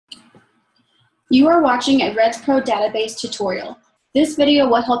You are watching a REDSPRo database tutorial. This video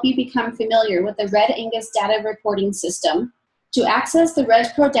will help you become familiar with the Red Angus data reporting system. To access the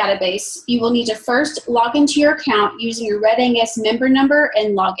REDSPRo database, you will need to first log into your account using your Red Angus member number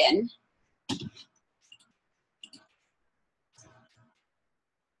and login.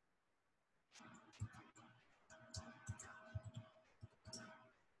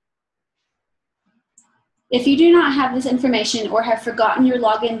 If you do not have this information or have forgotten your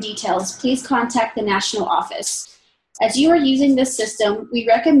login details, please contact the national office. As you are using this system, we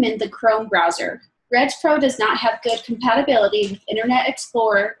recommend the Chrome browser. REDSPRo does not have good compatibility with Internet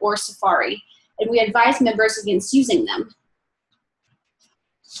Explorer or Safari, and we advise members against using them.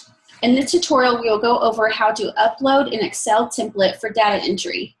 In this tutorial, we will go over how to upload an Excel template for data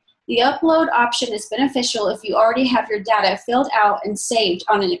entry. The upload option is beneficial if you already have your data filled out and saved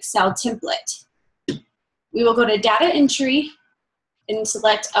on an Excel template. We will go to Data Entry and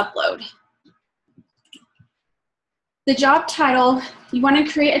select Upload. The job title, you want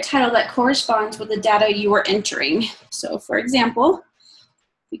to create a title that corresponds with the data you are entering. So for example,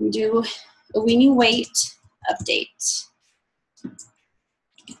 we can do a weaning weight update. And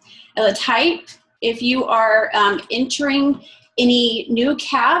the type, if you are entering any new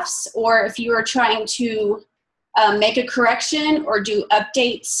calves or if you are trying to make a correction or do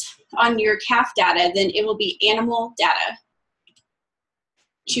updates on your calf data, then it will be animal data.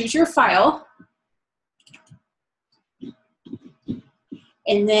 Choose your file,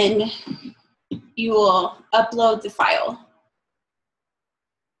 and then you will upload the file.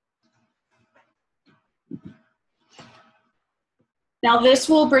 Now this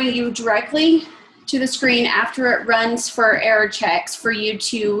will bring you directly to the screen after it runs for error checks for you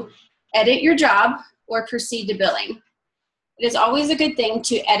to edit your job or proceed to billing. It is always a good thing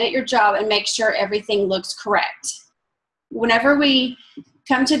to edit your job and make sure everything looks correct. Whenever we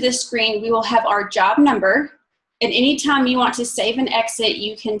come to this screen, we will have our job number, and anytime you want to save and exit,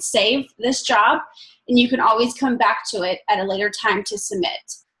 you can save this job, and you can always come back to it at a later time to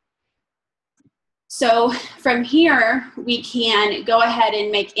submit. So from here, we can go ahead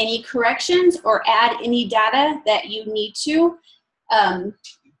and make any corrections or add any data that you need to. And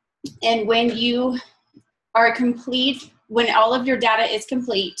when you are complete, when all of your data is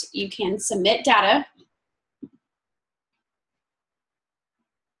complete, you can submit data.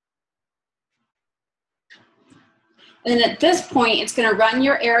 And then at this point, it's going to run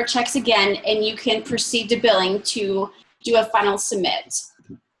your error checks again, and you can proceed to billing to do a final submit.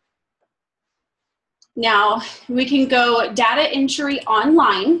 Now, we can go data entry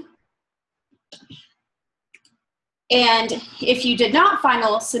online. And if you did not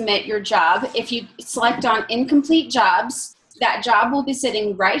final submit your job, if you select on incomplete jobs, that job will be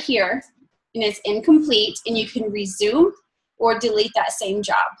sitting right here and it's incomplete, and you can resume or delete that same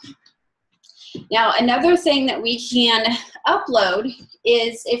job. Now, another thing that we can upload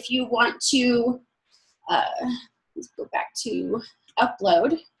is if you want to, let's go back to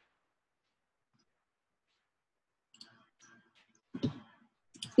upload.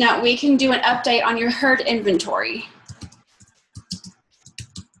 Now, we can do an update on your herd inventory.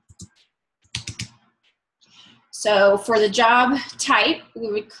 So for the job type,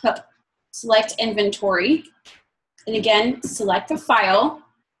 we would select inventory, and again, select the file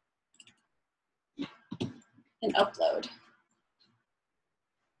and upload.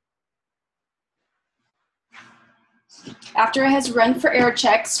 After it has run for error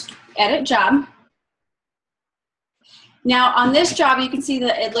checks, edit job. Now on this job, you can see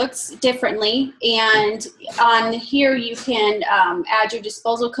that it looks differently, and on here you can add your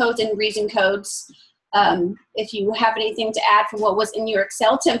disposal codes and reason codes. If you have anything to add from what was in your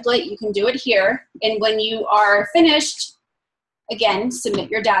Excel template, you can do it here. And when you are finished, again, submit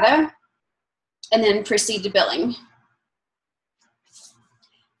your data and then proceed to billing.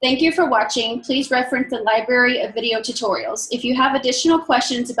 Thank you for watching. Please reference the library of video tutorials. If you have additional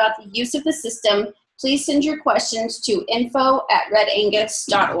questions about the use of the system, please send your questions to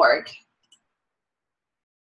info@redangus.org.